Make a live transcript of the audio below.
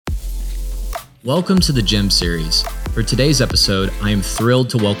Welcome to the Gem Series. For today's episode, I am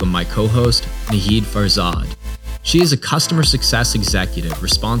thrilled to welcome my co-host, Nahid Farzad. She is a customer success executive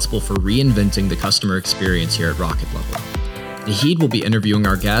responsible for reinventing the customer experience here at Rocket Level. Nahid will be interviewing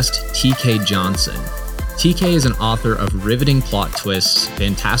our guest, TK Johnson. TK is an author of riveting plot twists,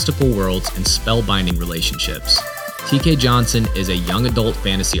 fantastical worlds, and spellbinding relationships. TK Johnson is a young adult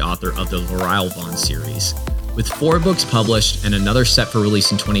fantasy author of the Lorelvon series. With 4 books published and another set for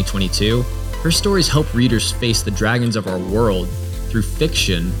release in 2022, her stories help readers face the dragons of our world through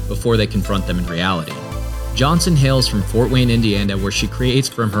fiction before they confront them in reality. Johnson hails from Fort Wayne, Indiana, where she creates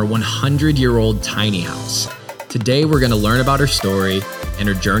from her 100-year-old tiny house. Today, we're going to learn about her story and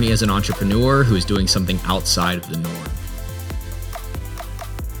her journey as an entrepreneur who is doing something outside of the norm.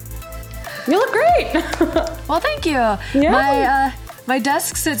 You look great. Well, thank you. Yeah. My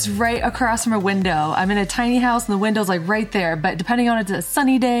desk sits right across from a window. I'm in a tiny house and the window's like right there. But depending on it's a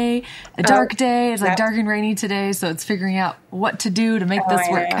sunny day, a dark day, it's like dark and rainy today. So it's figuring out what to do to make this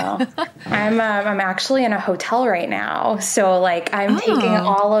work. I'm actually in a hotel right now. So like I'm taking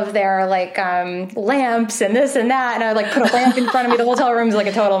all of their like lamps and this and that. And I like put a lamp in front of me. The hotel room's like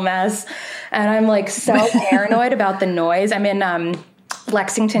a total mess. And I'm like so paranoid about the noise. I'm in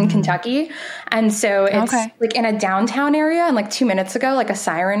Lexington, Kentucky. And so it's like in a downtown area. And like 2 minutes ago, like a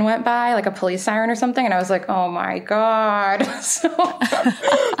siren went by, like a police siren or something. And I was like, oh my God. So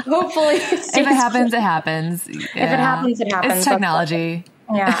hopefully if it happens, it happens. Yeah. If it happens, it happens. It's technology.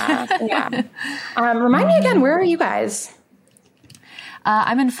 Yeah. Remind me again, where are you guys?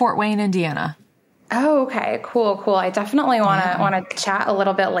 I'm in Fort Wayne, Indiana. Oh, okay. Cool. I definitely want to chat a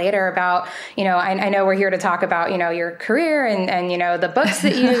little bit later about, I know we're here to talk about, your career and the books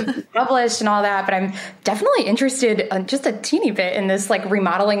that you've published and all that, but I'm definitely interested just a teeny bit in this, like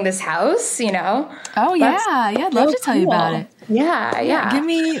remodeling this house, Oh, yeah. I'd love to tell you about it. Yeah. Give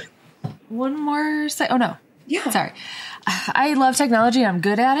me one more second. Oh, no. Yeah. Sorry. I love technology. I'm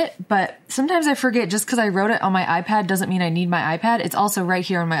good at it, but sometimes I forget just because I wrote it on my iPad doesn't mean I need my iPad. It's also right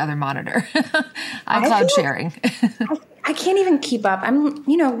here on my other monitor. iCloud sharing. I can't even keep up.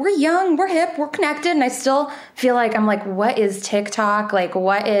 We're young, we're hip, we're connected. And I still feel like I'm like, what is TikTok? Like,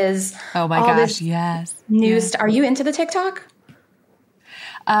 what is oh my gosh, yes. News. Are you into the TikTok?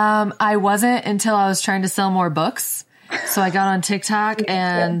 I wasn't until I was trying to sell more books. So I got on TikTok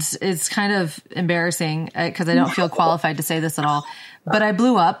and it's kind of embarrassing because I don't feel qualified to say this at all, but I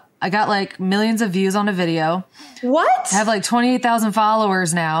blew up. I got like millions of views on a video. What? I have like 28,000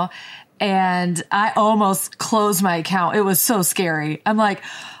 followers now and I almost closed my account. It was so scary. I'm like,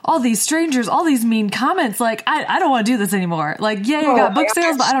 all these strangers, all these mean comments. Like, I don't want to do this anymore. Like, I got book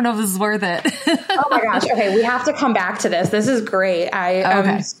sales, but I don't know if this is worth it. Oh my gosh. Okay. We have to come back to this. This is great. I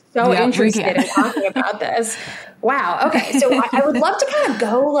am so interested in talking about this. Wow. Okay. So I would love to kind of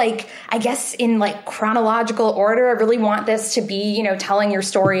go like, I guess in like chronological order. I really want this to be, telling your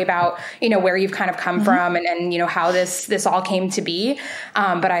story about, where you've kind of come from and how this all came to be.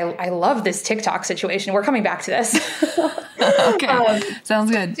 But I love this TikTok situation. We're coming back to this. Okay. Sounds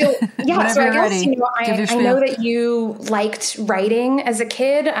good. So, so I guess, I know that you liked writing as a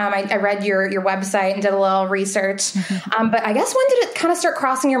kid. I read your website and did a little research. But I guess when did it kind of start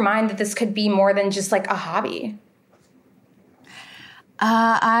crossing your mind that this could be more than just like a hobby?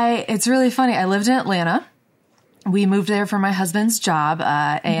 It's really funny. I lived in Atlanta. We moved there for my husband's job.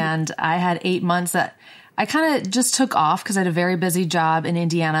 And I had 8 months that I kind of just took off because I had a very busy job in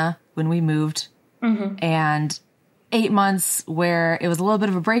Indiana when we moved. And 8 months where it was a little bit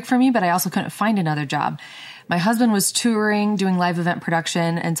of a break for me, but I also couldn't find another job. My husband was touring, doing live event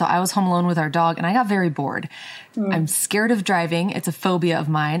production. And so I was home alone with our dog and I got very bored. I'm scared of driving. It's a phobia of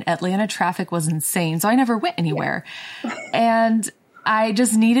mine. Atlanta traffic was insane. So I never went anywhere. And I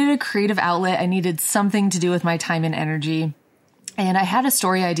just needed a creative outlet. I needed something to do with my time and energy. And I had a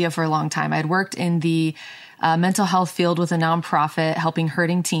story idea for a long time. I had worked in the mental health field with a nonprofit helping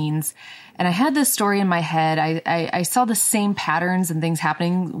hurting teens. And I had this story in my head. I saw the same patterns and things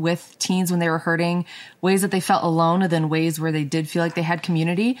happening with teens when they were hurting, ways that they felt alone and then ways where they did feel like they had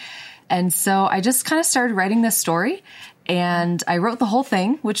community. And so I just kind of started writing this story. And I wrote the whole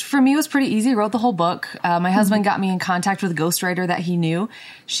thing, which for me was pretty easy. Wrote the whole book. My husband got me in contact with a ghostwriter that he knew.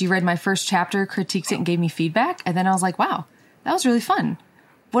 She read my first chapter, critiqued it, and gave me feedback. And then I was like, wow, that was really fun.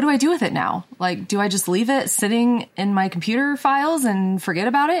 What do I do with it now? Like, do I just leave it sitting in my computer files and forget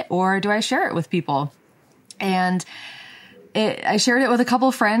about it? Or do I share it with people? And I shared it with a couple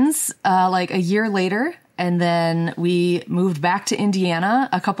of friends like a year later. And then we moved back to Indiana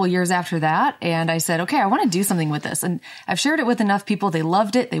a couple years after that. And I said, okay, I want to do something with this. And I've shared it with enough people. They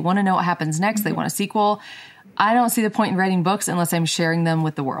loved it. They want to know what happens next. They want a sequel. I don't see the point in writing books unless I'm sharing them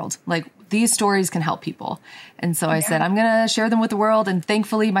with the world. Like, these stories can help people. And so I said, I'm going to share them with the world. And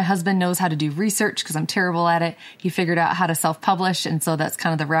thankfully, my husband knows how to do research because I'm terrible at it. He figured out how to self-publish. And so that's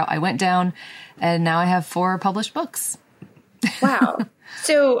kind of the route I went down. And now I have 4 published books. Wow.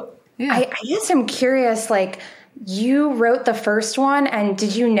 So I guess I'm curious, like, you wrote the first one, and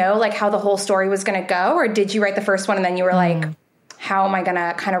did you know like how the whole story was going to go? Or did you write the first one and then you were like, how am I going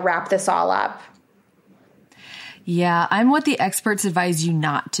to kind of wrap this all up? Yeah, I'm what the experts advise you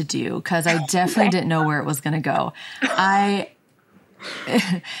not to do, because I definitely didn't know where it was going to go.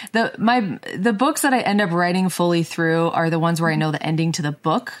 The books that I end up writing fully through are the ones where I know the ending to the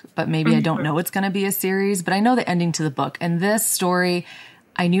book, but maybe I don't know it's going to be a series, but I know the ending to the book. And this story,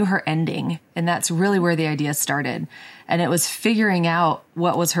 I knew her ending, and that's really where the idea started. And it was figuring out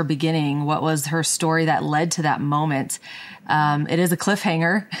what was her beginning, what was her story that led to that moment. It is a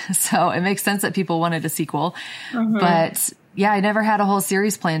cliffhanger, so it makes sense that people wanted a sequel. But yeah, I never had a whole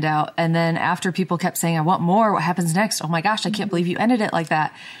series planned out. And then after people kept saying, I want more, what happens next? Oh my gosh, I can't believe you ended it like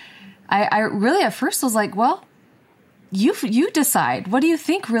that. I really at first was like, well, you decide. What do you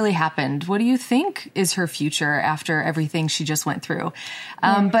think really happened? What do you think is her future after everything she just went through?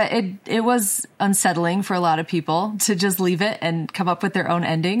 But it was unsettling for a lot of people to just leave it and come up with their own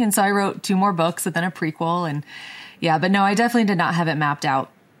ending. And so I wrote 2 more books and then a prequel. And yeah, but no, I definitely did not have it mapped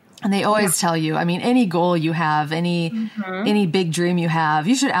out. And they always tell you, I mean, any goal you have, any big dream you have,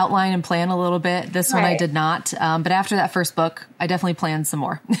 you should outline and plan a little bit. This one I did not. But after that first book, I definitely planned some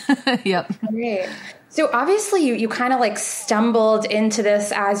more. Yep. Great. So obviously you kind of like stumbled into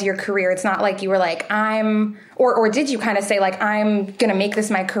this as your career. It's not like you were like, or did you kind of say like, I'm going to make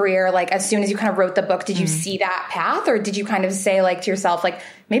this my career? Like as soon as you kind of wrote the book, did you see that path, or did you kind of say like to yourself, like,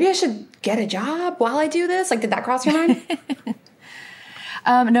 maybe I should get a job while I do this? Like, did that cross your mind?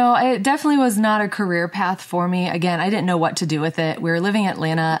 No, it definitely was not a career path for me. Again, I didn't know what to do with it. We were living in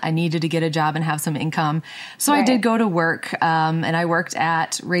Atlanta. I needed to get a job and have some income. So I did go to work, and I worked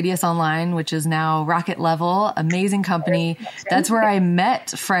at Radius Online, which is now Rocket Level, amazing company. That's where I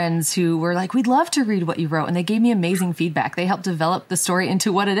met friends who were like, we'd love to read what you wrote. And they gave me amazing feedback. They helped develop the story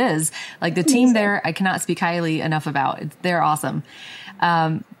into what it is. Like the team there, I cannot speak highly enough about. They're awesome.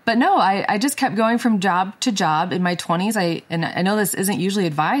 But no, I just kept going from job to job in my 20s. And I know this isn't usually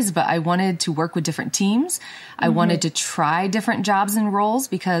advised, but I wanted to work with different teams. I wanted to try different jobs and roles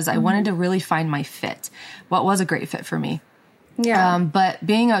because I wanted to really find my fit. What was a great fit for me. Yeah. But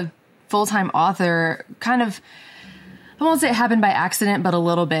being a full-time author kind of, I won't say it happened by accident, but a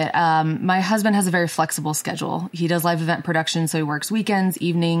little bit. My husband has a very flexible schedule. He does live event production, so he works weekends,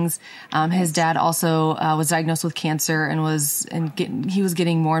 evenings. His dad also was diagnosed with cancer and he was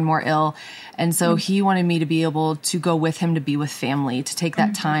getting more and more ill. And so he wanted me to be able to go with him to be with family, to take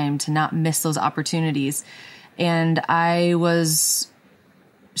that time, to not miss those opportunities. And I was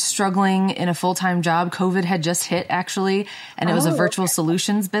struggling in a full-time job. COVID had just hit actually, and it was a virtual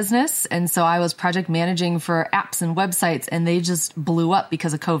solutions business. And so I was project managing for apps and websites, and they just blew up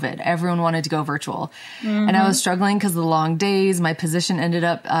because of COVID. Everyone wanted to go virtual. And I was struggling because of the long days. My position ended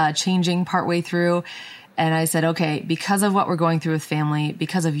up changing partway through. And I said, okay, because of what we're going through with family,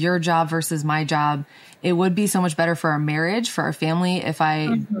 because of your job versus my job, it would be so much better for our marriage, for our family, if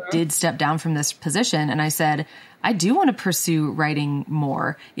I did step down from this position. And I said, I do want to pursue writing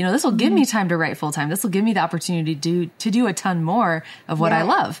more. You know, this will give me time to write full time. This will give me the opportunity to do a ton more of what I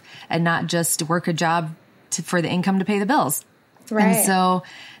love and not just work a job for the income to pay the bills. Right. And so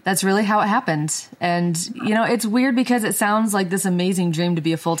that's really how it happened. And, you know, it's weird because it sounds like this amazing dream to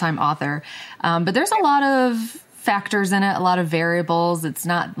be a full-time author. But there's a lot of factors in it, a lot of variables. It's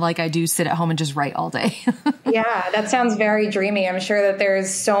not like I do sit at home and just write all day. Yeah, that sounds very dreamy. I'm sure that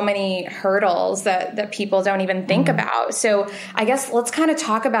there's so many hurdles that people don't even think about. So I guess let's kind of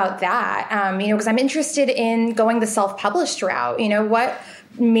talk about that, you know, because I'm interested in going the self-published route. You know, what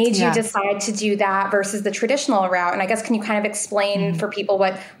made you decide to do that versus the traditional route? And I guess, can you kind of explain for people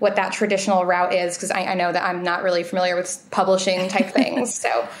what that traditional route is? Because I know that I'm not really familiar with publishing type things.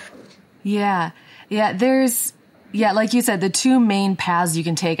 So like you said, the 2 main paths you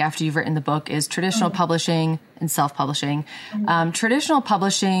can take after you've written the book is traditional publishing and self-publishing. Traditional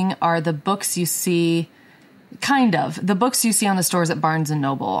publishing are the books you see, the books you see on the stores at Barnes and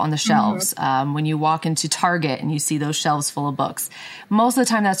Noble on the shelves. When you walk into Target and you see those shelves full of books, most of the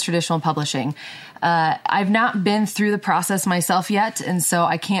time that's traditional publishing. I've not been through the process myself yet, and so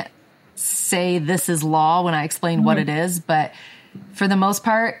I can't say this is law when I explain what it is, but for the most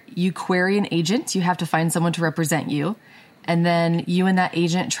part, you query an agent. You have to find someone to represent you. And then you and that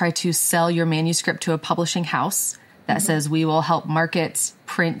agent try to sell your manuscript to a publishing house that says, we will help market,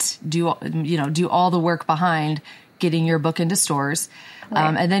 print, do all the work behind, getting your book into stores.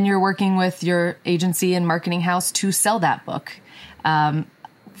 Right. And then you're working with your agency and marketing house to sell that book.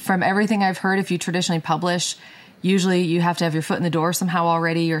 From everything I've heard, if you traditionally publish, usually you have to have your foot in the door somehow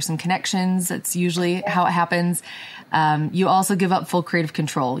already, or some connections. That's usually how it happens. You also give up full creative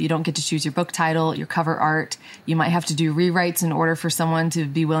control. You don't get to choose your book title, your cover art. You might have to do rewrites in order for someone to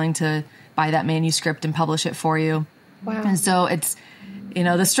be willing to buy that manuscript and publish it for you. Wow. And so it's,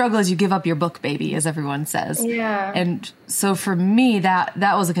 the struggle is you give up your book baby, as everyone says. Yeah. And so for me, that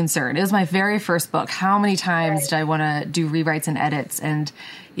was a concern. It was my very first book. How many times did I want to do rewrites and edits? And,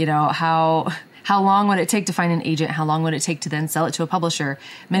 how long would it take to find an agent? How long would it take to then sell it to a publisher?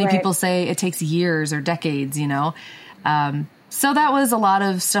 Many people say it takes years or decades, So that was a lot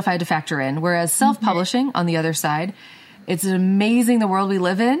of stuff I had to factor in. Whereas self-publishing, on the other side, it's amazing the world we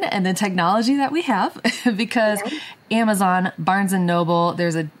live in and the technology that we have because Amazon, Barnes & Noble,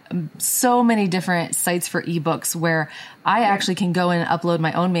 there's so many different sites for ebooks where I actually can go in and upload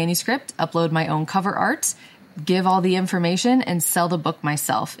my own manuscript, upload my own cover art, give all the information, and sell the book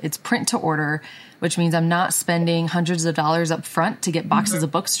myself. It's print to order, which means I'm not spending hundreds of dollars up front to get boxes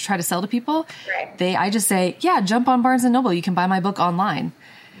of books to try to sell to people. Right. I just say, jump on Barnes & Noble. You can buy my book online.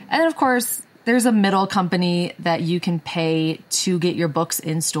 And then, of course, there's a middle company that you can pay to get your books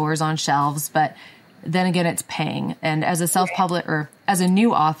in stores on shelves. But then again, it's paying. And as a self-publisher, or as a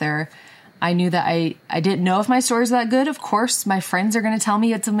new author, I knew that I didn't know if my stories were that good. Of course, my friends are going to tell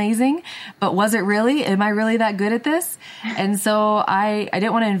me it's amazing, but was it really? Am I really that good at this? And so I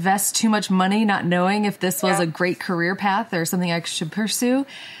didn't want to invest too much money not knowing if this was a great career path or something I should pursue.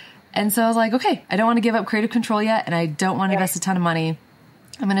 And so I was like, okay, I don't want to give up creative control yet, and I don't want to invest a ton of money.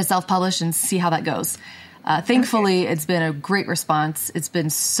 I'm going to self-publish and see how that goes. Thankfully, it's been a great response. It's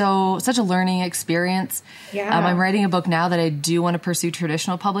been such a learning experience. Yeah. I'm writing a book now that I do want to pursue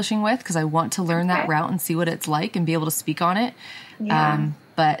traditional publishing with because I want to learn that route and see what it's like and be able to speak on it. Yeah.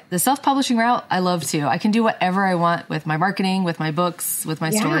 But the self-publishing route, I love too. I can do whatever I want with my marketing, with my books, with my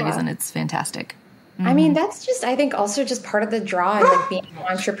stories, and it's fantastic. I mean, that's just, I think, also just part of the draw in like being an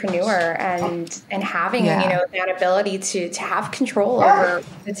entrepreneur and having, that ability to have control over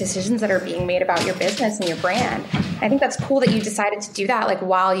the decisions that are being made about your business and your brand. I think that's cool that you decided to do that, like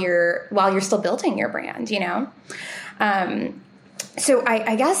while you're still building your brand, So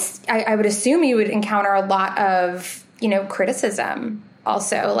I guess I would assume you would encounter a lot of, criticism.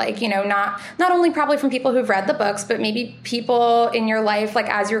 Also, like, not only probably from people who've read the books, but maybe people in your life, like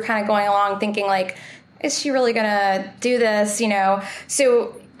as you're kind of going along thinking like, is she really going to do this?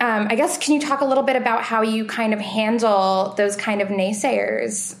 So I guess, can you talk a little bit about how you kind of handle those kind of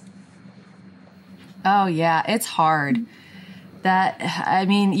naysayers? Oh yeah, it's hard. You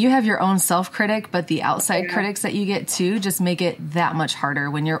have your own self-critic, but the outside critics that you get too just make it that much harder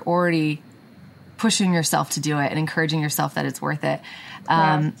when you're already pushing yourself to do it and encouraging yourself that it's worth it.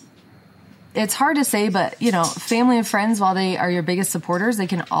 It's hard to say, but family and friends, while they are your biggest supporters, they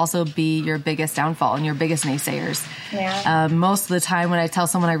can also be your biggest downfall and your biggest naysayers. Yeah. Most of the time when I tell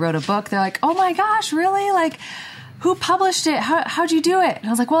someone I wrote a book, they're like, "Oh my gosh, really? Like, who published it? How'd you do it?" And I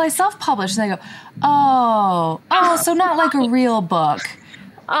was like, "Well, I self-published." And they go, "Oh, so not like a real book."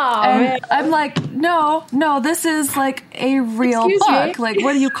 Oh, and man. I'm like, no, this is like a real book. Like,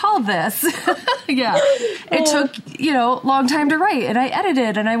 what do you call this? Yeah. It took, long time to write, and I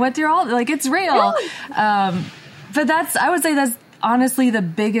edited and I went through all, like, it's real. But I would say that's honestly the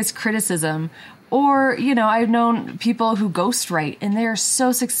biggest criticism. Or, I've known people who ghostwrite and they're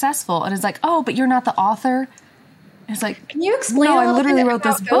so successful, and it's like, "Oh, but you're not the author." And it's like, can you explain? No, I literally wrote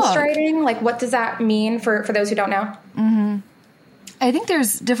this book. Ghostwriting, like, what does that mean for those who don't know? Mm-hmm. I think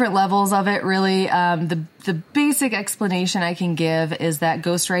there's different levels of it, really. The basic explanation I can give is that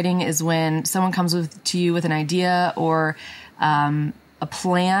ghostwriting is when someone comes to you with an idea or a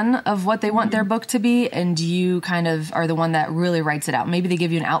plan of what they want their book to be, and you kind of are the one that really writes it out. Maybe they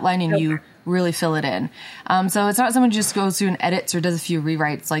give you an outline and you really fill it in. So it's not someone who just goes through and edits or does a few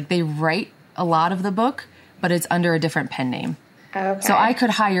rewrites. Like, they write a lot of the book, but it's under a different pen name. Okay. So I could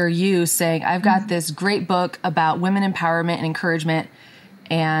hire you saying, "I've got this great book about women empowerment and encouragement,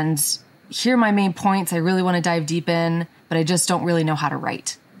 and here are my main points I really want to dive deep in, but I just don't really know how to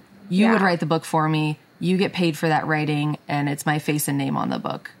write." You would write the book for me. You get paid for that writing, and it's my face and name on the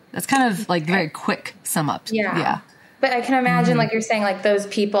book. That's kind of like very quick sum up. Yeah. But I can imagine, like you're saying, like those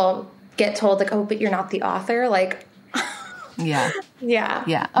people get told, like, "Oh, but you're not the author." Like, Yeah. Yeah.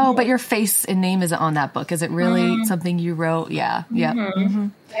 Yeah. Oh, but your face and name isn't on that book. Is it really something you wrote? Yeah. Yeah.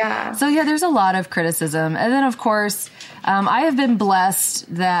 Yeah. So yeah, there's a lot of criticism. And then of course, I have been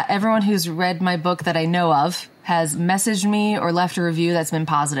blessed that everyone who's read my book that I know of has messaged me or left a review that's been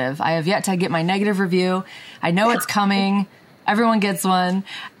positive. I have yet to get my negative review. I know it's coming. Everyone gets one.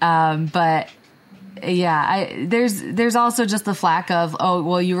 But yeah, there's also just the flack of, oh,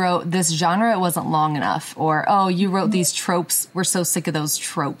 well, you wrote this genre, it wasn't long enough. Or, oh, you wrote these tropes. We're so sick of those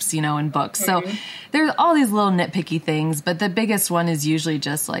tropes, in books. So there's all these little nitpicky things, but the biggest one is usually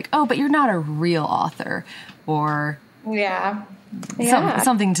just like, oh, but you're not a real author, or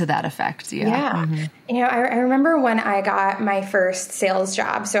something to that effect. Yeah. I remember when I got my first sales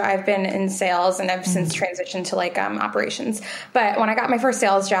job. So I've been in sales and I've since transitioned to operations. But when I got my first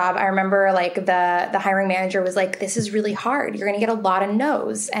sales job, I remember the hiring manager was like, this is really hard. You're going to get a lot of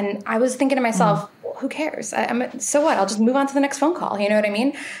no's. And I was thinking to myself, well, who cares? So what? I'll just move on to the next phone call. You know what I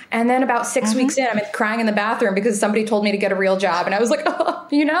mean? And then about 6 weeks in, I'm crying in the bathroom because somebody told me to get a real job. And I was like,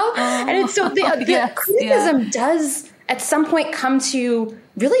 and it's so the criticism does at some point come to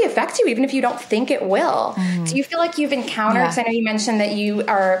really affect you, even if you don't think it will. Do you feel like you've encountered, because I know you mentioned that you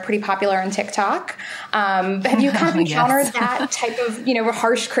are pretty popular on TikTok. Have you kind of encountered that type of,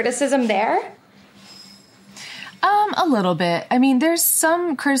 harsh criticism there? A little bit. I mean, there's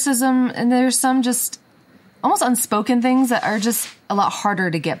some criticism and there's some just almost unspoken things that are just a lot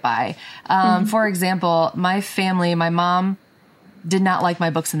harder to get by. For example, my mom did not like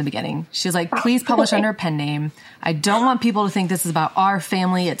my books in the beginning. She was like, please publish under a pen name. I don't want people to think this is about our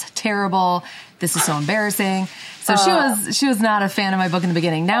family. It's terrible. This is so embarrassing. So she was not a fan of my book in the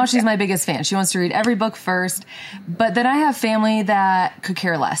beginning. Now she's my biggest fan. She wants to read every book first. But then I have family that could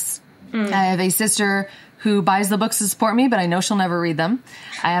care less. I have a sister who buys the books to support me, but I know she'll never read them.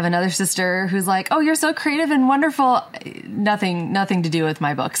 I have another sister who's like, oh, you're so creative and wonderful. Nothing to do with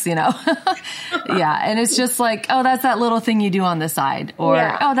my books, Yeah. And it's just like, oh, that's that little thing you do on the side, or,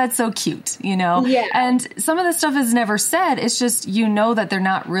 oh, that's so cute, Yeah. And some of the stuff is never said. It's just, that they're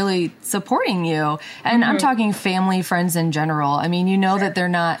not really supporting you. And I'm talking family, friends in general. I mean, that they're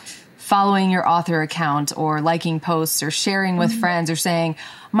not following your author account or liking posts or sharing with friends or saying,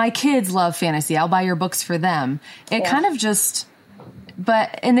 my kids love fantasy, I'll buy your books for them. It kind of just,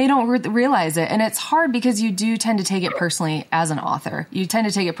 and they don't realize it. And it's hard because you do tend to take it personally as an author. You tend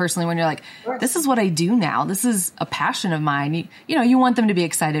to take it personally when you're like, this is what I do now. This is a passion of mine. You want them to be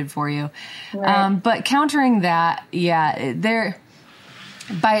excited for you. Right. But countering that,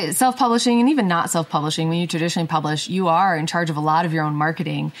 by self-publishing and even not self-publishing, when you traditionally publish, you are in charge of a lot of your own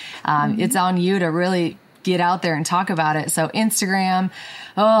marketing. It's on you to really get out there and talk about it. So Instagram,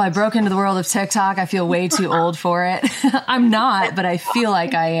 I broke into the world of TikTok. I feel way too old for it. I'm not, but I feel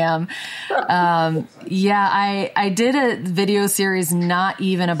like I am. I did a video series not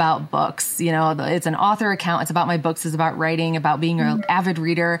even about books. It's an author account. It's about my books. It's about writing, about being an avid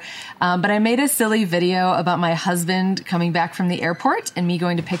reader. But I made a silly video about my husband coming back from the airport and me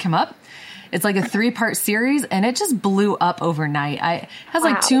going to pick him up. It's like a 3-part series and it just blew up overnight. It has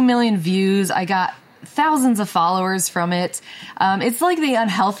like 2 million views. I got thousands of followers from it. It's like the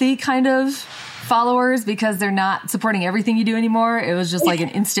unhealthy kind of followers because they're not supporting everything you do anymore. It was just like an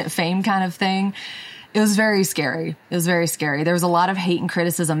instant fame kind of thing. It was very scary. There was a lot of hate and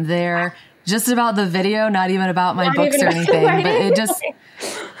criticism there, just about the video, not even about my books or anything.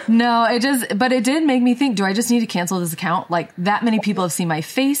 But it did make me think, do I just need to cancel this account? Like that many people have seen my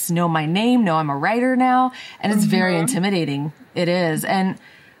face, know my name, know I'm a writer now. And it's very intimidating. It is. And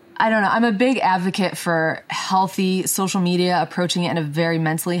I don't know. I'm a big advocate for healthy social media, approaching it in a very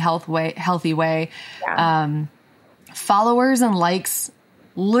mentally healthy way. Yeah. Followers and likes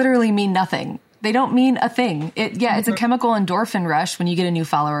literally mean nothing. They don't mean a thing. It's a chemical endorphin rush when you get a new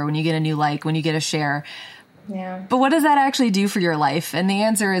follower, when you get a new like, when you get a share. Yeah. But what does that actually do for your life? And the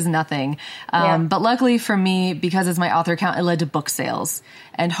answer is nothing. But luckily for me, because it's my author account, it led to book sales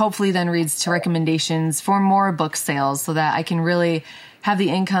and hopefully then leads to recommendations for more book sales so that I can really have the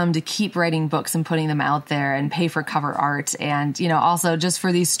income to keep writing books and putting them out there and pay for cover art. And, also just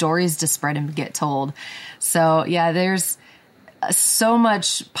for these stories to spread and get told. So there's so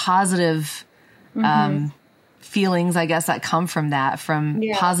much positive, feelings, I guess, that come from that, from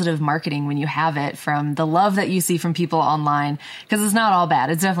positive marketing when you have it, from the love that you see from people online, because it's not all bad.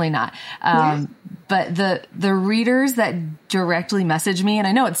 It's definitely not. But the readers that directly message me, and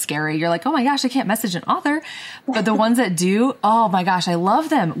I know it's scary. You're like, oh my gosh, I can't message an author. But the ones that do, oh my gosh, I love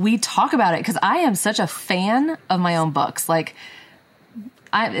them. We talk about it because I am such a fan of my own books. Like,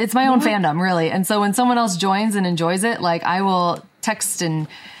 it's my own fandom, really. And so when someone else joins and enjoys it, like I will text and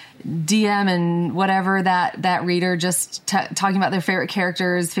DM and whatever that reader just talking about their favorite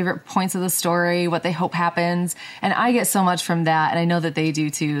characters, favorite points of the story, what they hope happens. And I get so much from that. And I know that they do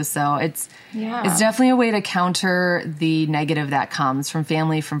too. So it's definitely a way to counter the negative that comes from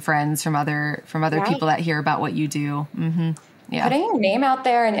family, from friends, from other people that hear about what you do. Mm-hmm. Yeah. Putting your name out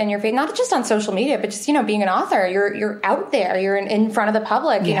there and your face, not just on social media, but just, being an author, you're out there, you're in front of the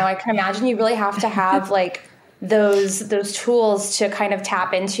public. I can imagine you really have to have like those tools to kind of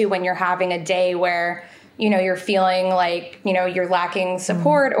tap into when you're having a day where, you're feeling like, you're lacking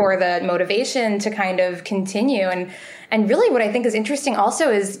support or the motivation to kind of continue. And really what I think is interesting also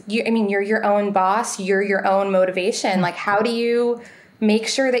is you're your own boss, you're your own motivation. Like, how do you make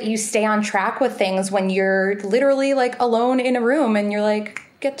sure that you stay on track with things when you're literally like alone in a room and you're like,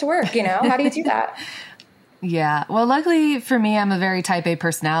 get to work, how do you do that? Yeah. Well, luckily for me, I'm a very type A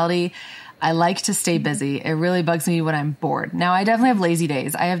personality. I like to stay busy. It really bugs me when I'm bored. Now, I definitely have lazy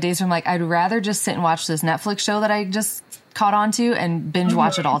days. I have days where I'm like, I'd rather just sit and watch this Netflix show that I just caught on to and binge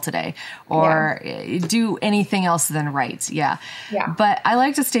watch it all today or do anything else than write. Yeah. But I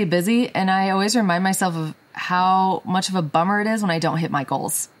like to stay busy, and I always remind myself of how much of a bummer it is when I don't hit my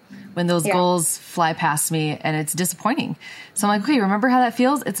goals, when those goals fly past me and it's disappointing. So I'm like, okay, remember how that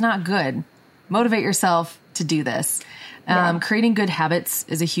feels? It's not good. Motivate yourself to do this. Creating good habits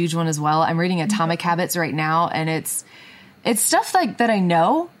is a huge one as well. I'm reading Atomic Habits right now, and it's stuff like that I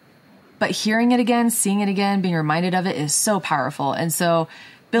know, but hearing it again, seeing it again, being reminded of it is so powerful. And so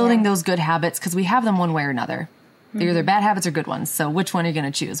building those good habits, because we have them one way or another. They're either bad habits or good ones. So which one are you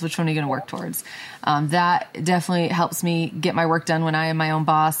going to choose? Which one are you going to work towards? That definitely helps me get my work done when I am my own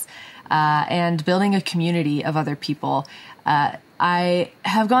boss, and building a community of other people. I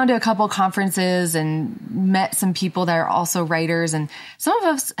have gone to a couple conferences and met some people that are also writers, and some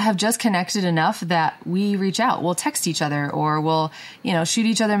of us have just connected enough that we reach out. We'll text each other, or we'll, shoot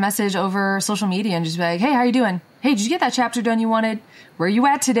each other a message over social media and just be like, hey, how are you doing? Hey, did you get that chapter done you wanted? Where are you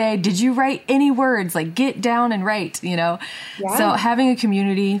at today? Did you write any words? Like, get down and write, So having a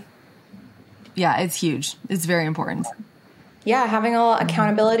community, it's huge. It's very important. Yeah, having a little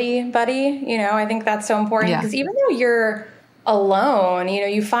accountability buddy, I think that's so important, because even though you're alone,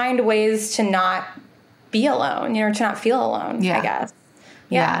 you find ways to not be alone, to not feel alone, I guess.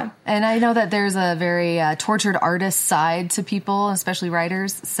 Yeah. And I know that there's a very tortured artist side to people, especially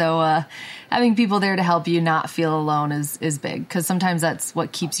writers. So having people there to help you not feel alone is big, because sometimes that's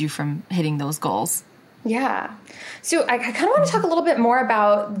what keeps you from hitting those goals. Yeah. So I kind of want to talk a little bit more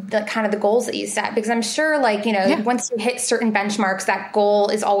about the kind of the goals that you set, because I'm sure once you hit certain benchmarks, that goal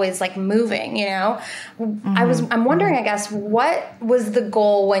is always like moving, I'm wondering, I guess, what was the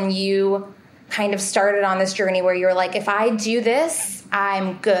goal when you kind of started on this journey where you're like, if I do this,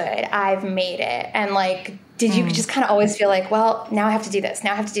 I'm good, I've made it. And like, did you just kind of always feel like, well, now I have to do this,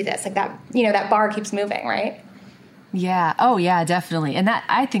 now I have to do this, like that, that bar keeps moving, right? Yeah. Oh, yeah, definitely. And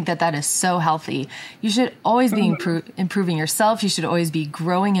I think that is so healthy. You should always be improving yourself. You should always be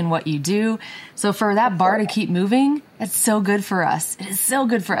growing in what you do. So for that bar to keep moving, it's so good for us. It is so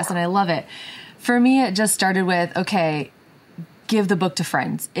good for us, and I love it. For me, it just started with, okay, give the book to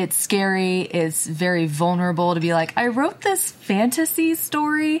friends. It's scary. It's very vulnerable to be like, I wrote this fantasy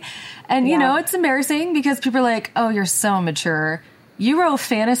story. And, it's embarrassing because people are like, oh, you're so immature. You wrote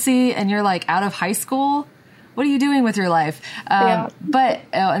fantasy and you're like out of high school. What are you doing with your life? But,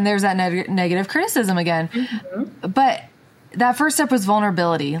 and there's that negative criticism again. But that first step was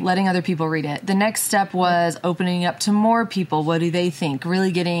vulnerability, letting other people read it. The next step was opening up to more people. What do they think?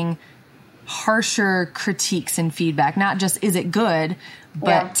 Really getting harsher critiques and feedback. Not just, is it good,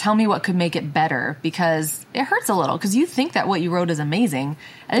 but tell me what could make it better, because it hurts a little, because you think that what you wrote is amazing.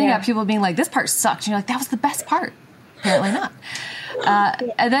 And then you got people being like, this part sucked. And you're like, that was the best part. Apparently not.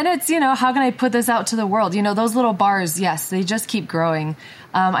 And then it's, how can I put this out to the world? Those little bars, yes, they just keep growing.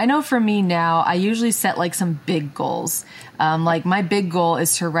 I know for me now, I usually set like some big goals. Like my big goal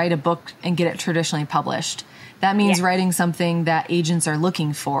is to write a book and get it traditionally published. That means writing something that agents are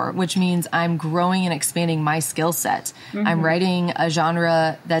looking for, which means I'm growing and expanding my skill set. I'm writing a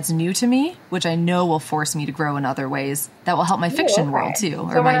genre that's new to me, which I know will force me to grow in other ways. That will help my fiction world too,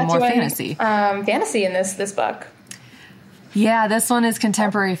 or write more fantasy. Fantasy in this book. Yeah, this one is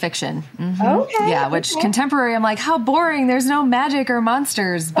contemporary fiction. Okay. Yeah, which contemporary, I'm like, how boring. There's no magic or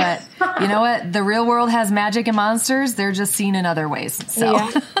monsters. But you know what? The real world has magic and monsters. They're just seen in other ways. So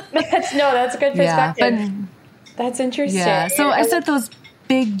that's a good perspective. That's interesting. Yeah, so I set those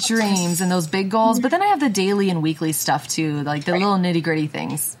big dreams and those big goals, but then I have the daily and weekly stuff too, like the little nitty gritty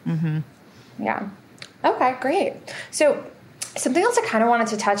things. Yeah. Okay, great. So Something else I kind of wanted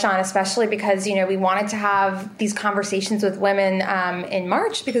to touch on, especially because, we wanted to have these conversations with women in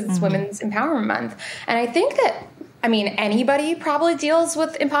March because it's Women's Empowerment Month. And I think that, anybody probably deals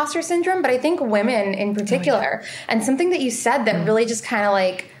with imposter syndrome, but I think women in particular. And something that you said that really just kind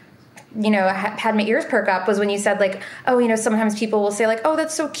of had my ears perk up was when you said sometimes people will say oh,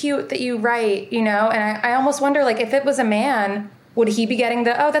 that's so cute that you write, and I almost wonder if it was a man, would he be getting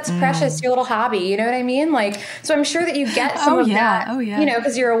the, oh, that's precious, your little hobby? You know what I mean? So I'm sure that you get some of that,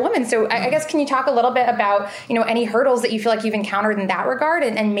 because you're a woman. So I guess, can you talk a little bit about, any hurdles that you feel like you've encountered in that regard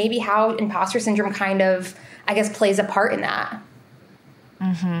and maybe how imposter syndrome kind of, I guess, plays a part in that?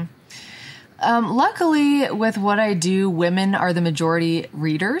 Luckily, with what I do, women are the majority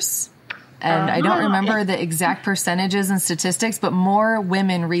readers. And I don't remember the exact percentages and statistics, but more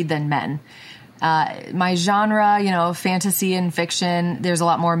women read than men. My genre, fantasy and fiction, there's a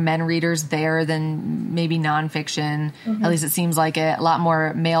lot more men readers there than maybe nonfiction. At least it seems like it. A lot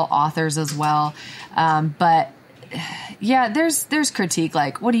more male authors as well. But yeah, there's critique.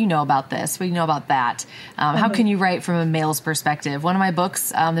 What do you know about this? What do you know about that? How can you write from a male's perspective? One of my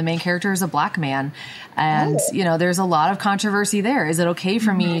books, the main character is a black man. And, there's a lot of controversy there. Is it okay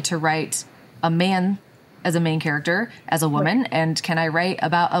for me to write a man as a main character, as a woman, and can I write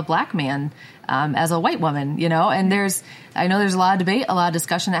about a black man as a white woman, And I know there's a lot of debate, a lot of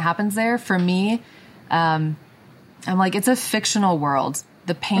discussion that happens there. For me, I'm it's a fictional world.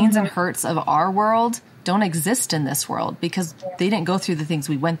 The pains and hurts of our world don't exist in this world because they didn't go through the things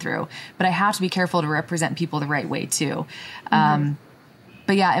we went through. But I have to be careful to represent people the right way too. But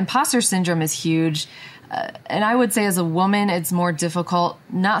yeah, imposter syndrome is huge. And I would say as a woman, it's more difficult,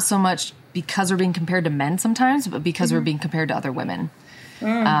 not so much because we're being compared to men sometimes, but because we're being compared to other women.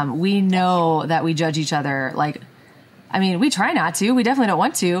 We know that we judge each other. We try not to, we definitely don't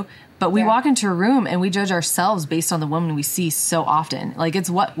want to, but we walk into a room and we judge ourselves based on the woman we see so often. It's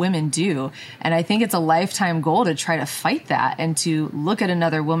what women do. And I think it's a lifetime goal to try to fight that and to look at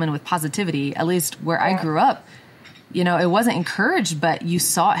another woman with positivity, at least where I grew up. It wasn't encouraged, but you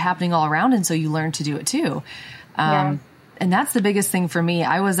saw it happening all around. And so you learned to do it too. And that's the biggest thing for me.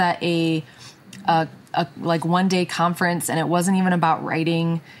 I was at a 1-day conference and it wasn't even about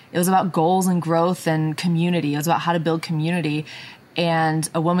writing. It was about goals and growth and community. It was about how to build community. And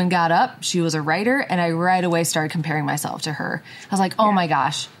a woman got up, she was a writer, and I right away started comparing myself to her. I was like, oh my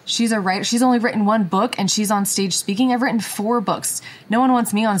gosh, she's a writer. She's only written 1 book and she's on stage speaking. I've written 4 books. No one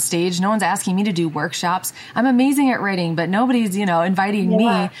wants me on stage. No one's asking me to do workshops. I'm amazing at writing, but nobody's, inviting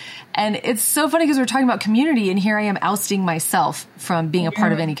me. And it's so funny because we're talking about community and here I am ousting myself from being a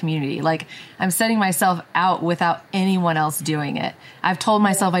part of any community. I'm setting myself out without anyone else doing it. I've told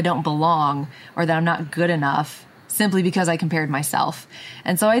myself I don't belong or that I'm not good enough simply because I compared myself.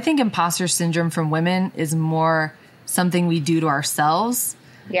 And so I think imposter syndrome from women is more something we do to ourselves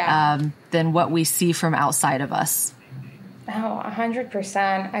than what we see from outside of us. Oh,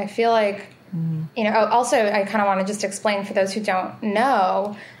 100%. I feel like, also I kind of want to just explain for those who don't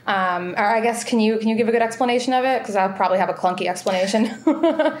know, or I guess, can you give a good explanation of it? Because I'll probably have a clunky explanation.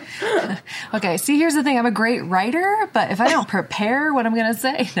 Okay. See, here's the thing. I'm a great writer, but if I don't prepare what I'm going to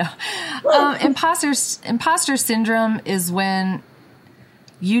say, no. Imposter syndrome is when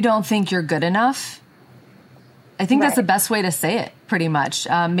you don't think you're good enough. I think that's the best way to say it, pretty much.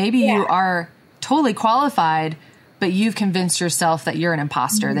 Maybe you are totally qualified, but you've convinced yourself that you're an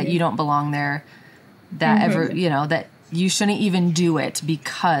imposter, that you don't belong there, that that you shouldn't even do it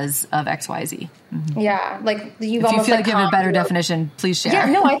because of XYZ. Yeah, you've if almost you feel like you have a better definition, please share. Yeah,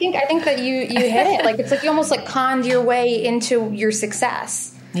 no, I think that you hit it. It's you almost conned your way into your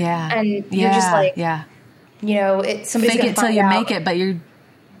success. Yeah, and you're just somebody's fake it till you make it, but you're.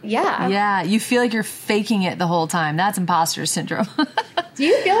 Yeah, you feel like you're faking it the whole time. That's imposter syndrome. Do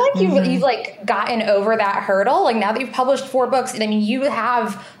you feel like you've gotten over that hurdle? Now that you've published 4 books, you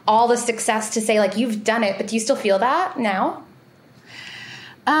have all the success to say you've done it, but do you still feel that now?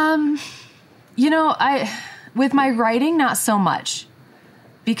 With my writing, not so much.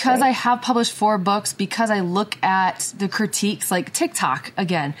 Because I have published 4 books, because I look at the critiques, TikTok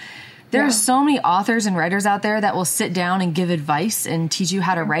again. There are so many authors and writers out there that will sit down and give advice and teach you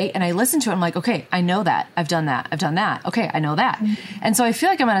how to write. And I listen to it. I'm like, okay, I know that. I've done that. I've done that. Okay, I know that. And so I feel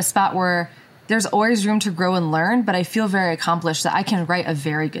like I'm at a spot where there's always room to grow and learn, but I feel very accomplished that I can write a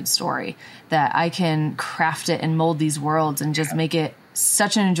very good story, that I can craft it and mold these worlds and just make it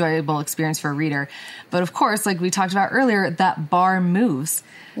such an enjoyable experience for a reader. But of course, like we talked about earlier, that bar moves.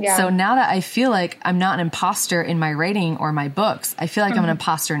 Yeah. So now that I feel like I'm not an imposter in my writing or my books, I feel like I'm an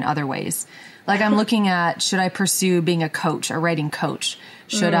imposter in other ways. I'm looking at, should I pursue being a coach, a writing coach?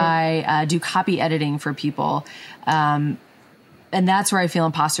 Should I do copy editing for people? And that's where I feel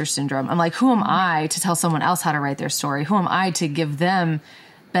imposter syndrome. I'm like, who am I to tell someone else how to write their story? Who am I to give them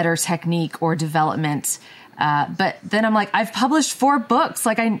better technique or development? But then I'm like, I've published 4 books.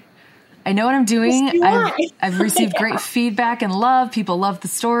 Like I know what I'm doing. I've received great feedback and love. People love the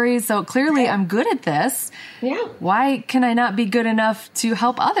stories. So clearly I'm good at this. Yeah. Why can I not be good enough to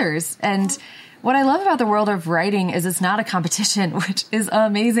help others? And what I love about the world of writing is it's not a competition, which is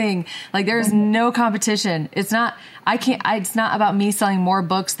amazing. Like there's no competition. It's not about me selling more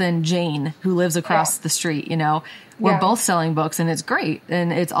books than Jane who lives across the street. You know, we're both selling books and it's great.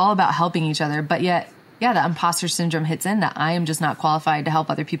 And it's all about helping each other. But yet, yeah, the imposter syndrome hits in that I am just not qualified to help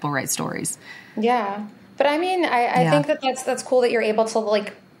other people write stories. Yeah. But I mean, I think that's cool that you're able to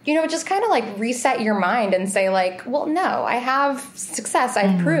like, you know, just kind of like reset your mind and say like, well, no, I have success.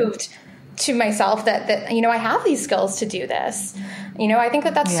 I've proved to myself that, you know, I have these skills to do this. You know, I think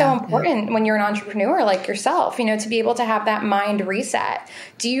that's so important when you're an entrepreneur like yourself, you know, to be able to have that mind reset.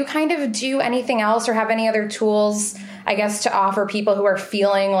 Do you kind of do anything else or have any other tools, I guess, to offer people who are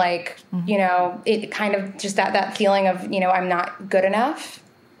feeling like, you know, it kind of just that feeling of, you know, I'm not good enough?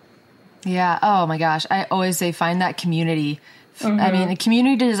 Yeah. Oh my gosh. I always say find that community. I mean, a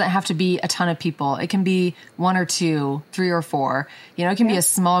community doesn't have to be a ton of people. It can be 1 or 2, 3 or 4, you know, it can be a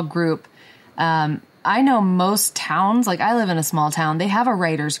small group. I know most towns, like I live in a small town, they have a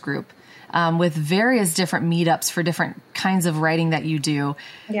writers group with various different meetups for different kinds of writing that you do.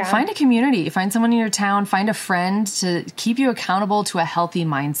 Yeah. Find a community, find someone in your town, find a friend to keep you accountable to a healthy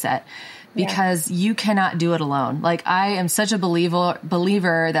mindset because you cannot do it alone. Like I am such a believer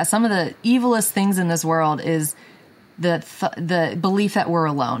that some of the evilest things in this world is the belief that we're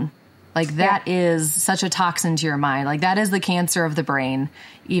alone. Like that is such a toxin to your mind. Like that is the cancer of the brain.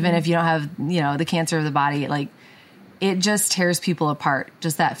 Even if you don't have, you know, the cancer of the body, like it just tears people apart.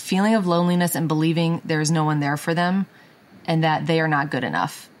 Just that feeling of loneliness and believing there's no one there for them and that they are not good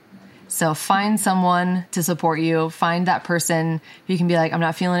enough. So find someone to support you. Find that person who you can be like, I'm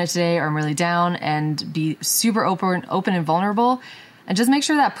not feeling it today, or I'm really down, and be super open and vulnerable. And just make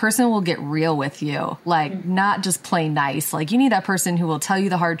sure that person will get real with you, like not just play nice. Like you need that person who will tell you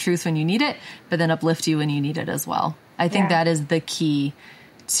the hard truth when you need it, but then uplift you when you need it as well. I think that is the key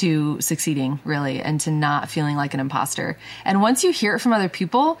to succeeding, really, and to not feeling like an imposter. And once you hear it from other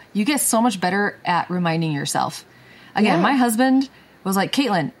people, you get so much better at reminding yourself. Again, my husband was like,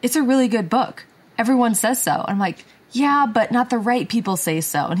 Caitlin, it's a really good book. Everyone says so. And I'm like, yeah, but not the right people say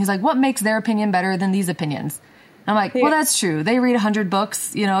so. And he's like, what makes their opinion better than these opinions? I'm like, well, that's true. They read 100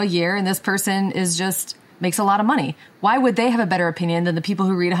 books, you know, a year, and this person is just makes a lot of money. Why would they have a better opinion than the people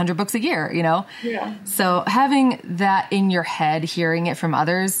who read 100 books a year, you know? Yeah. So having that in your head, hearing it from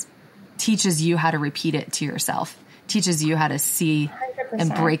others, teaches you how to repeat it to yourself, teaches you how to see 100%.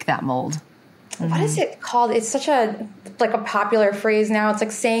 And break that mold. What is it called? It's such a popular phrase now. It's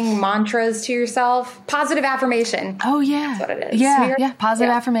like saying mantras to yourself. Positive affirmation. Oh, yeah. That's what it is. Yeah.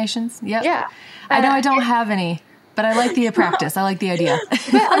 Positive affirmations. Yep. Yeah. I know I don't have any, but I like the practice. I like the idea.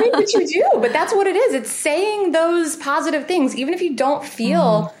 But you do. But that's what it is. It's saying those positive things, even if you don't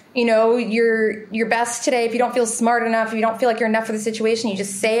feel, you know, your best today. If you don't feel smart enough, if you don't feel like you're enough for the situation, you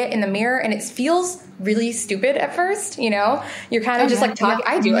just say it in the mirror, and it feels really stupid at first. You know, you're kind of just like talking.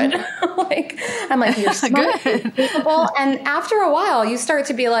 I do it. I'm like, you're smart, you're capable, and after a while, you start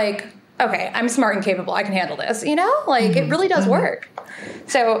to be like, okay, I'm smart and capable. I can handle this. You know, like it really does work.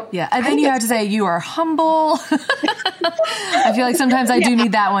 So yeah, and then you have to say you are humble. I feel like sometimes I do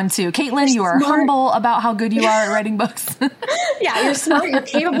need that one too. Caitlin, you are humble about how good you are at writing books. Yeah, you're smart, you're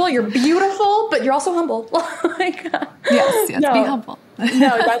capable, you're beautiful, but you're also humble. Yes, be humble.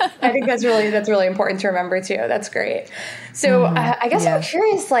 I think that's really important to remember too. That's great. So I guess I'm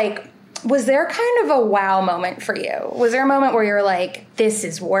curious, like, was there kind of a wow moment for you? Was there a moment where you're like, this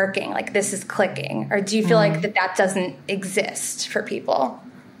is working, like this is clicking? Or do you feel like that doesn't exist for people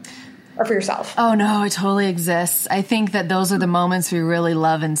or for yourself? Oh, no, it totally exists. I think that those are the moments we really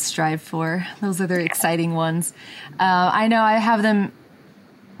love and strive for. Those are the exciting ones. I know I have them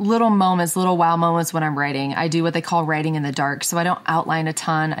little wow moments when I'm writing. I do what they call writing in the dark. So I don't outline a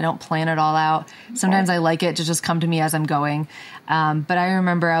ton. I don't plan it all out. Sometimes I like it to just come to me as I'm going. But I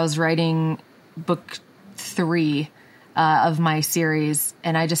remember I was writing book 3 of my series,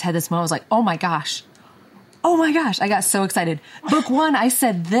 and I just had this moment. I was like, oh my gosh, oh my gosh, I got so excited. Book 1, I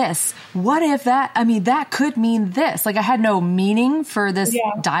said this. What if that could mean this? Like I had no meaning for this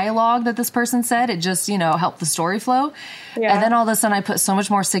dialogue that this person said. It just, helped the story flow. Yeah. And then all of a sudden I put so much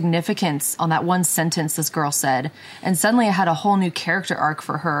more significance on that one sentence this girl said. And suddenly I had a whole new character arc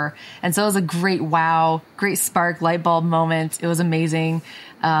for her. And so it was a great great spark, light bulb moment. It was amazing.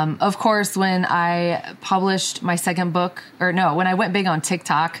 Of course, when I published my second book, when I went big on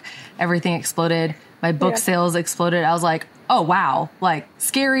TikTok, everything exploded. My book sales exploded. I was like, oh, wow. Like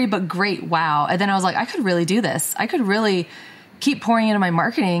scary, but great. Wow. And then I was like, I could really do this. I could really keep pouring into my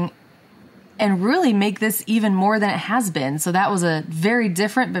marketing and really make this even more than it has been. So that was a very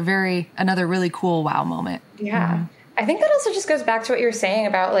different, but another really cool wow moment. Yeah. Mm-hmm. I think that also just goes back to what you're saying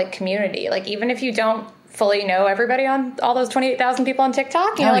about like community. Like even if you don't fully know everybody on all those 28,000 people on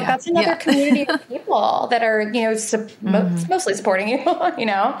TikTok, that's another community of people that are, mostly supporting you,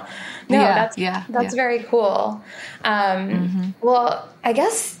 That's very cool. Well, I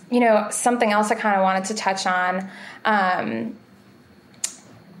guess, something else I kind of wanted to touch on,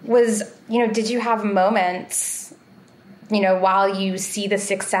 was, did you have moments, while you see the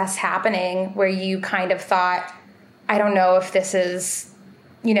success happening where you kind of thought, I don't know if this is,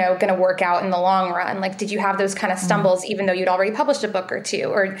 going to work out in the long run? Like, did you have those kind of stumbles, even though you'd already published a book or two,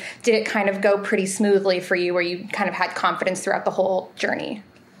 or did it kind of go pretty smoothly for you where you kind of had confidence throughout the whole journey?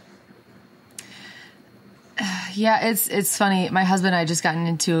 Yeah, it's funny. My husband and I just gotten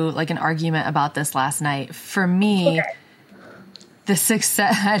into like an argument about this last night. For me, the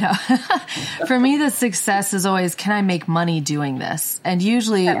success, I know. For me, the success is always, can I make money doing this? And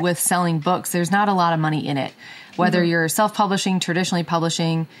usually with selling books, there's not a lot of money in it. Whether you're self-publishing, traditionally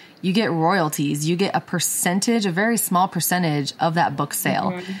publishing, you get royalties. You get a very small percentage of that book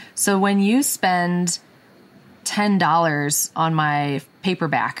sale. Mm-hmm. So when you spend $10 on my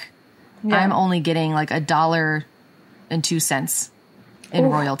paperback, I'm only getting like $1.02 in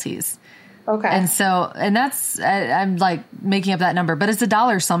royalties. Okay. And that's, I'm like making up that number, but it's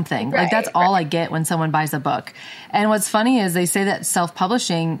 $1 something. Right, like that's all I get when someone buys a book. And what's funny is they say that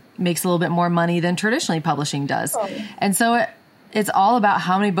self-publishing makes a little bit more money than traditionally publishing does. Oh. And so it's all about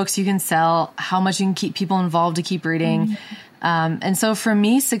how many books you can sell, how much you can keep people involved to keep reading. Mm-hmm. And so for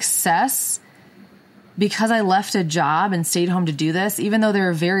me, success, because I left a job and stayed home to do this, even though there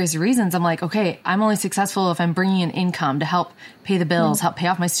are various reasons, I'm like, okay, I'm only successful if I'm bringing in income to help pay the bills, help pay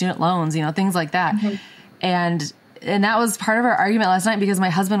off my student loans, things like that. Mm-hmm. And that was part of our argument last night because my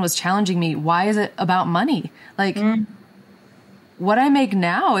husband was challenging me. Why is it about money? Like what I make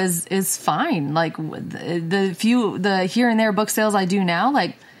now is fine. Like the here and there book sales I do now,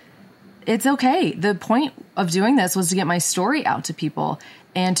 like it's okay. The point of doing this was to get my story out to people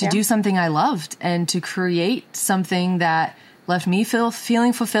and to do something I loved and to create something that left me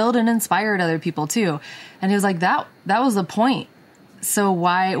feeling fulfilled and inspired other people too. And he was like, that was the point. So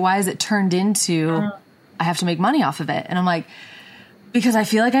why is it turned into, I have to make money off of it? And I'm like, because I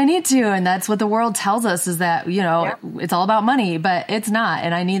feel like I need to. And that's what the world tells us is that, it's all about money, but it's not.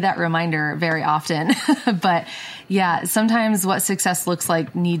 And I need that reminder very often. But yeah, sometimes what success looks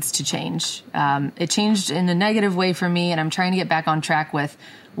like needs to change. It changed in a negative way for me. And I'm trying to get back on track with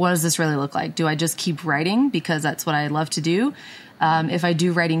what does this really look like? Do I just keep writing because that's what I love to do? If I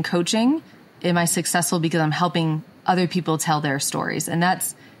do writing coaching, am I successful because I'm helping other people tell their stories? And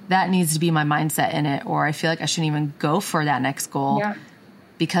that needs to be my mindset in it, or I feel like I shouldn't even go for that next goal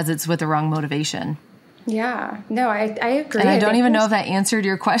because it's with the wrong motivation. Yeah, no, I agree. And I don't even know if that answered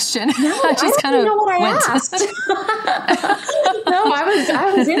your question. No, I just kind of know what I asked. No,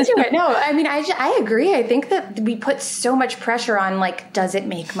 I was into it. No, I mean, I agree. I think that we put so much pressure on, like, does it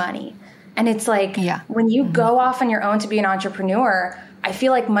make money? And it's like, when you go off on your own to be an entrepreneur, I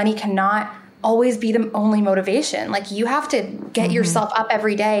feel like money cannot always be the only motivation. Like you have to get yourself up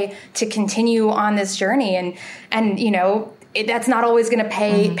every day to continue on this journey. And that's not always going to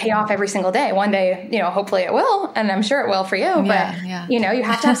pay off every single day. One day, hopefully it will. And I'm sure it will for you, but you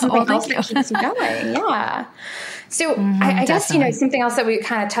have to have something else that keeps you going. Yeah. So I guess, something else that we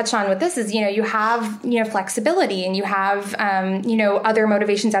kind of touch on with this is, you have, flexibility and you have, other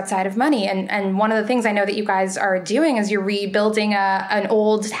motivations outside of money. And one of the things I know that you guys are doing is you're rebuilding an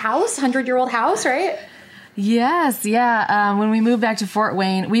old house, 100-year-old house, right? Yes. Yeah. When we moved back to Fort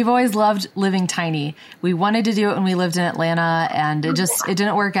Wayne, we've always loved living tiny. We wanted to do it when we lived in Atlanta and it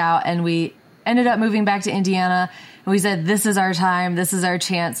didn't work out. And we ended up moving back to Indiana and we said, this is our time. This is our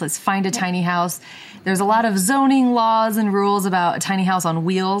chance. Let's find a tiny house. There's a lot of zoning laws and rules about a tiny house on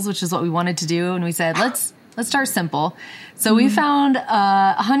wheels, which is what we wanted to do. And we said, let's let's start simple. So we found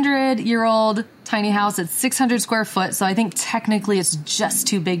a 100-year-old tiny house. It's 600 square foot. So I think technically it's just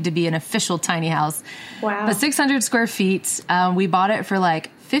too big to be an official tiny house. Wow. But 600 square feet. We bought it for like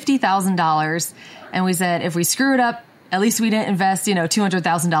 $50,000. And we said, if we screw it up, at least we didn't invest,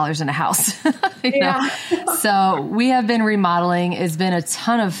 $200,000 in a house. Yeah. So we have been remodeling. It's been a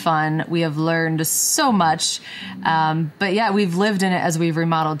ton of fun. We have learned so much. But yeah, we've lived in it as we've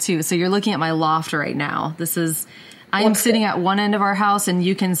remodeled too. So you're looking at my loft right now. I am sitting at one end of our house and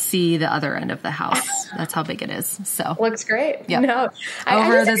you can see the other end of the house. That's how big it is. So looks great. Yep. No,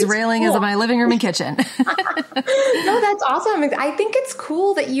 over this railing is my living room and kitchen. No, that's awesome. I think it's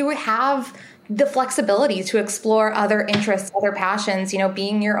cool that you have the flexibility to explore other interests, other passions,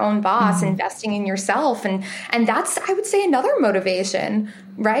 being your own boss, investing in yourself. And that's, I would say, another motivation,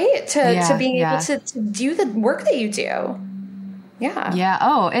 right? To being able to do the work that you do. Yeah. Yeah.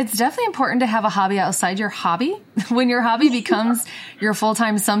 Oh, it's definitely important to have a hobby outside your hobby. When your hobby becomes your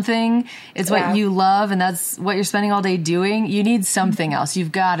full-time something, it's what you love and that's what you're spending all day doing. You need something else.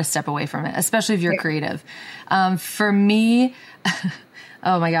 You've got to step away from it, especially if you're creative. For me,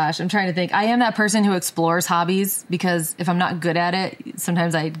 oh my gosh, I'm trying to think. I am that person who explores hobbies because if I'm not good at it,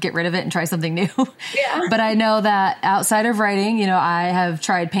 sometimes I get rid of it and try something new. Yeah. But I know that outside of writing, I have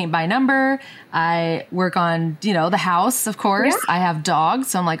tried paint by number. I work on, the house, of course. Yeah. I have dogs.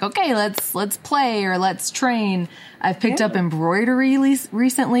 So I'm like, okay, let's play or let's train. I've picked up embroidery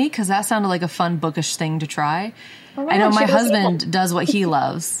recently because that sounded like a fun bookish thing to try. Oh, I know my husband does what he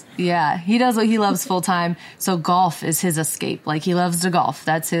loves. Yeah, he does what he loves full time. So golf is his escape. Like he loves to golf.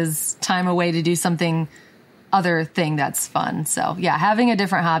 That's his time away to do something other thing that's fun. So yeah, having a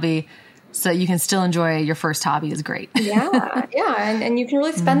different hobby so you can still enjoy your first hobby is great. Yeah. And you can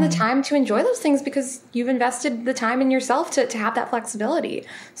really spend the time to enjoy those things because you've invested the time in yourself to have that flexibility.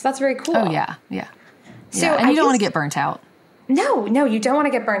 So that's very cool. Oh yeah. So and you don't want to get burnt out. No, you don't want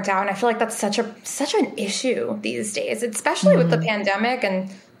to get burnt out. And I feel like that's such an issue these days, especially with the pandemic and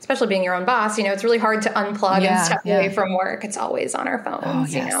especially being your own boss. It's really hard to unplug and step away from work. It's always on our phones, Oh,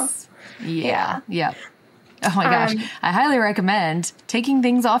 yes. Yeah. Oh my gosh. I highly recommend taking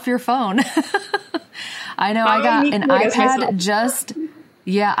things off your phone. I know I got an iPad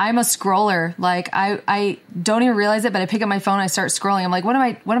I'm a scroller. Like I don't even realize it, but I pick up my phone, I start scrolling. I'm like, what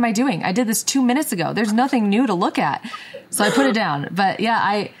am I doing? I did this 2 minutes ago. There's nothing new to look at. So I put it down. But yeah,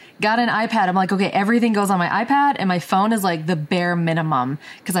 I got an iPad. I'm like, okay, everything goes on my iPad and my phone is like the bare minimum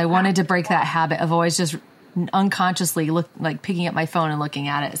because I wanted to break that habit of always just unconsciously picking up my phone and looking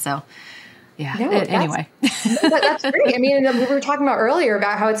at it. So yeah. Anyway, that's great. I mean, we were talking about earlier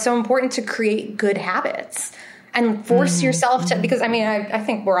about how it's so important to create good habits and force yourself to, because I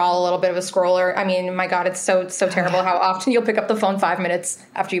think we're all a little bit of a scroller. I mean, my God, it's so terrible how often you'll pick up the phone 5 minutes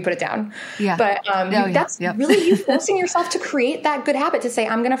after you put it down. Yeah. But that's really you forcing yourself to create that good habit to say,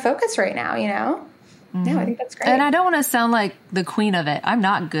 I'm going to focus right now, No, I think that's great. And I don't want to sound like the queen of it. I'm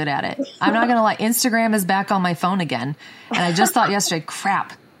not good at it. I'm not going to lie. Instagram is back on my phone again. And I just thought yesterday,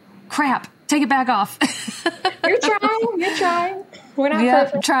 crap, take it back off. You're trying. We're not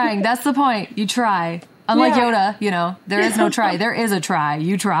perfect. Trying. That's the point. You try. Unlike Yoda, there is no try. There is a try.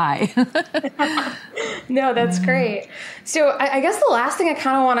 You try. No, that's great. So I guess the last thing I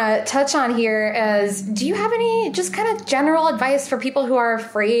kind of want to touch on here is, do you have any just kind of general advice for people who are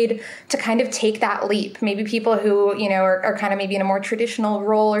afraid to kind of take that leap? Maybe people who, are kind of maybe in a more traditional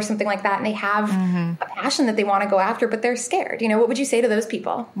role or something like that, and they have a passion that they want to go after, but they're scared. What would you say to those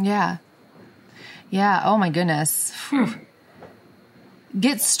people? Yeah. Oh my goodness.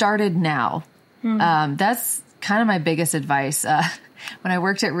 Get started now. That's kind of my biggest advice. When I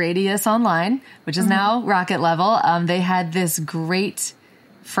worked at Radius Online, which is now Rocket Level, they had this great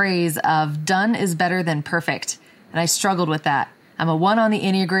phrase of done is better than perfect. And I struggled with that. I'm a 1 on the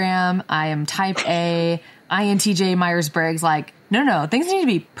Enneagram. I am type A, INTJ Myers-Briggs. No, things need to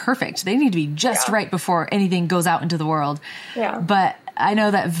be perfect. They need to be just right before anything goes out into the world. Yeah. But I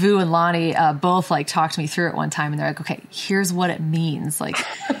know that Vu and Lonnie both talked me through it one time, and they're like, okay, here's what it means.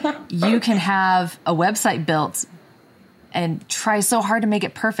 You can have a website built and try so hard to make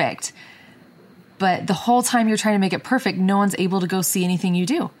it perfect, but the whole time you're trying to make it perfect, no one's able to go see anything you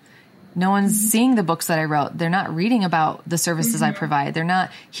do. No one's seeing the books that I wrote. They're not reading about the services I provide. They're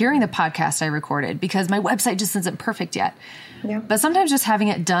not hearing the podcast I recorded because my website just isn't perfect yet. Yeah. But sometimes just having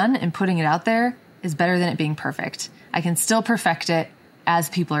it done and putting it out there is better than it being perfect. I can still perfect it as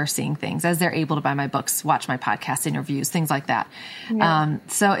people are seeing things, as they're able to buy my books, watch my podcast interviews, things like that. Yeah.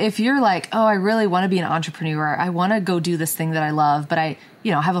 So if you're like, oh, I really want to be an entrepreneur, I want to go do this thing that I love, but I,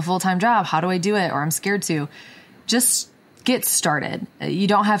 have a full-time job. How do I do it? Or I'm scared to. Just get started. You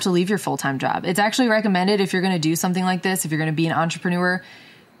don't have to leave your full-time job. It's actually recommended if you're going to do something like this, if you're going to be an entrepreneur,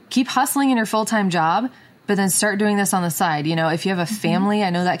 keep hustling in your full-time job, but then start doing this on the side. You know, if you have a family, I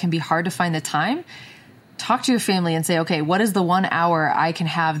know that can be hard to find the time. Talk to your family and say, okay, what is the 1 hour I can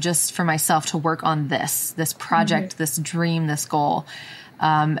have just for myself to work on this project, this dream, this goal?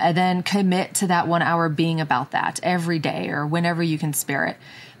 And then commit to that 1 hour being about that every day or whenever you can spare it.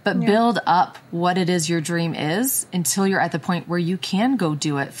 But build up what it is your dream is until you're at the point where you can go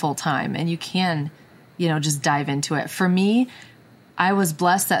do it full time and you can, you know, just dive into it. For me, I was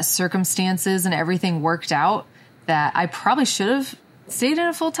blessed that circumstances and everything worked out that I probably should have stayed in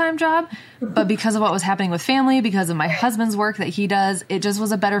a full-time job, but because of what was happening with family, because of my husband's work that he does, it just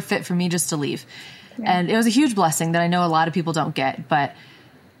was a better fit for me just to leave. And it was a huge blessing that I know a lot of people don't get, but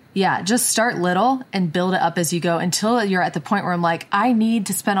yeah, just start little and build it up as you go until you're at the point where I'm like, I need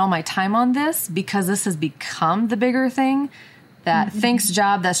to spend all my time on this because this has become the bigger thing. That thanks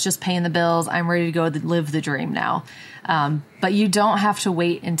job, that's just paying the bills. I'm ready to go live the dream now. But you don't have to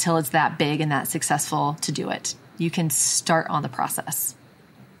wait until it's that big and that successful to do it. You can start on the process.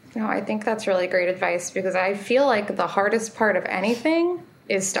 No, I think that's really great advice because I feel like the hardest part of anything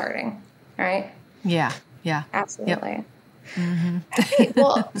is starting, right? Yeah. Absolutely. Yep. Okay,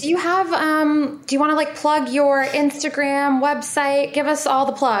 well, do you want to like plug your Instagram, website? Give us all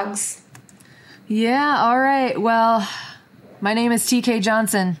the plugs. Yeah. All right. Well, my name is TK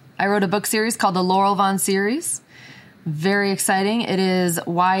Johnson. I wrote a book series called the Laurel Vaughn series. Very exciting. It is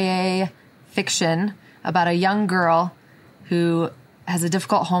YA fiction about a young girl who has a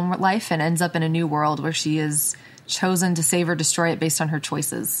difficult home life and ends up in a new world where she is chosen to save or destroy it based on her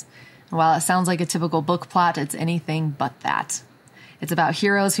choices. And while it sounds like a typical book plot, it's anything but that. It's about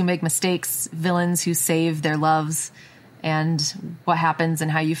heroes who make mistakes, villains who save their loves, and what happens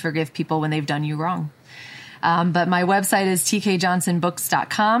and how you forgive people when they've done you wrong. But my website is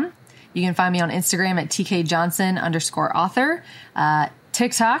tkjohnsonbooks.com. You can find me on Instagram at tkjohnson_author,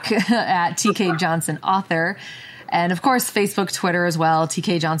 TikTok at tkjohnsonauthor, and of course, Facebook, Twitter as well,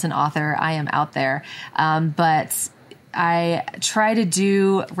 TK Johnson Author. I am out there. But I try to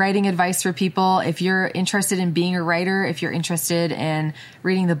do writing advice for people. If you're interested in being a writer, if you're interested in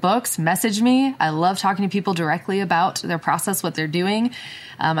reading the books, message me. I love talking to people directly about their process, what they're doing.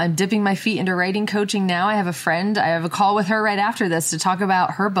 I'm dipping my feet into writing coaching now. I have a friend. I have a call with her right after this to talk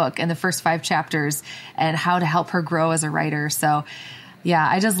about her book and the first 5 chapters and how to help her grow as a writer. So yeah,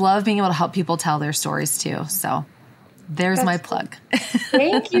 I just love being able to help people tell their stories too. So there's my plug.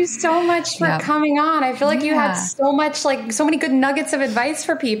 Thank you so much for coming on. I feel like you had so many good nuggets of advice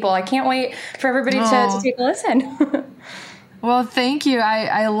for people. I can't wait for everybody to take a listen. Well, thank you.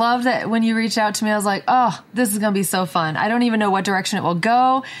 I love that when you reached out to me, I was like, oh, this is going to be so fun. I don't even know what direction it will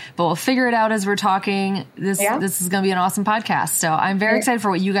go, but we'll figure it out as we're talking. This is going to be an awesome podcast. So I'm very excited for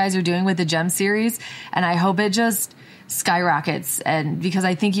what you guys are doing with the GEM series. And I hope it just skyrockets, and because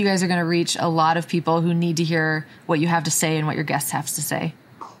I think you guys are going to reach a lot of people who need to hear what you have to say and what your guests have to say.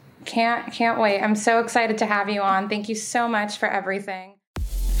 Can't wait. I'm so excited to have you on. Thank you so much for everything.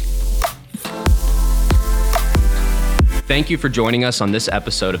 Thank you for joining us on this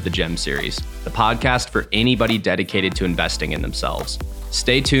episode of the GEM series, the podcast for anybody dedicated to investing in themselves.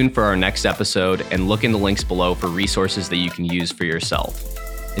 Stay tuned for our next episode and look in the links below for resources that you can use for yourself.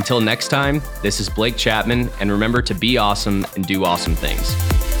 Until next time, this is Blake Chapman, and remember to be awesome and do awesome things.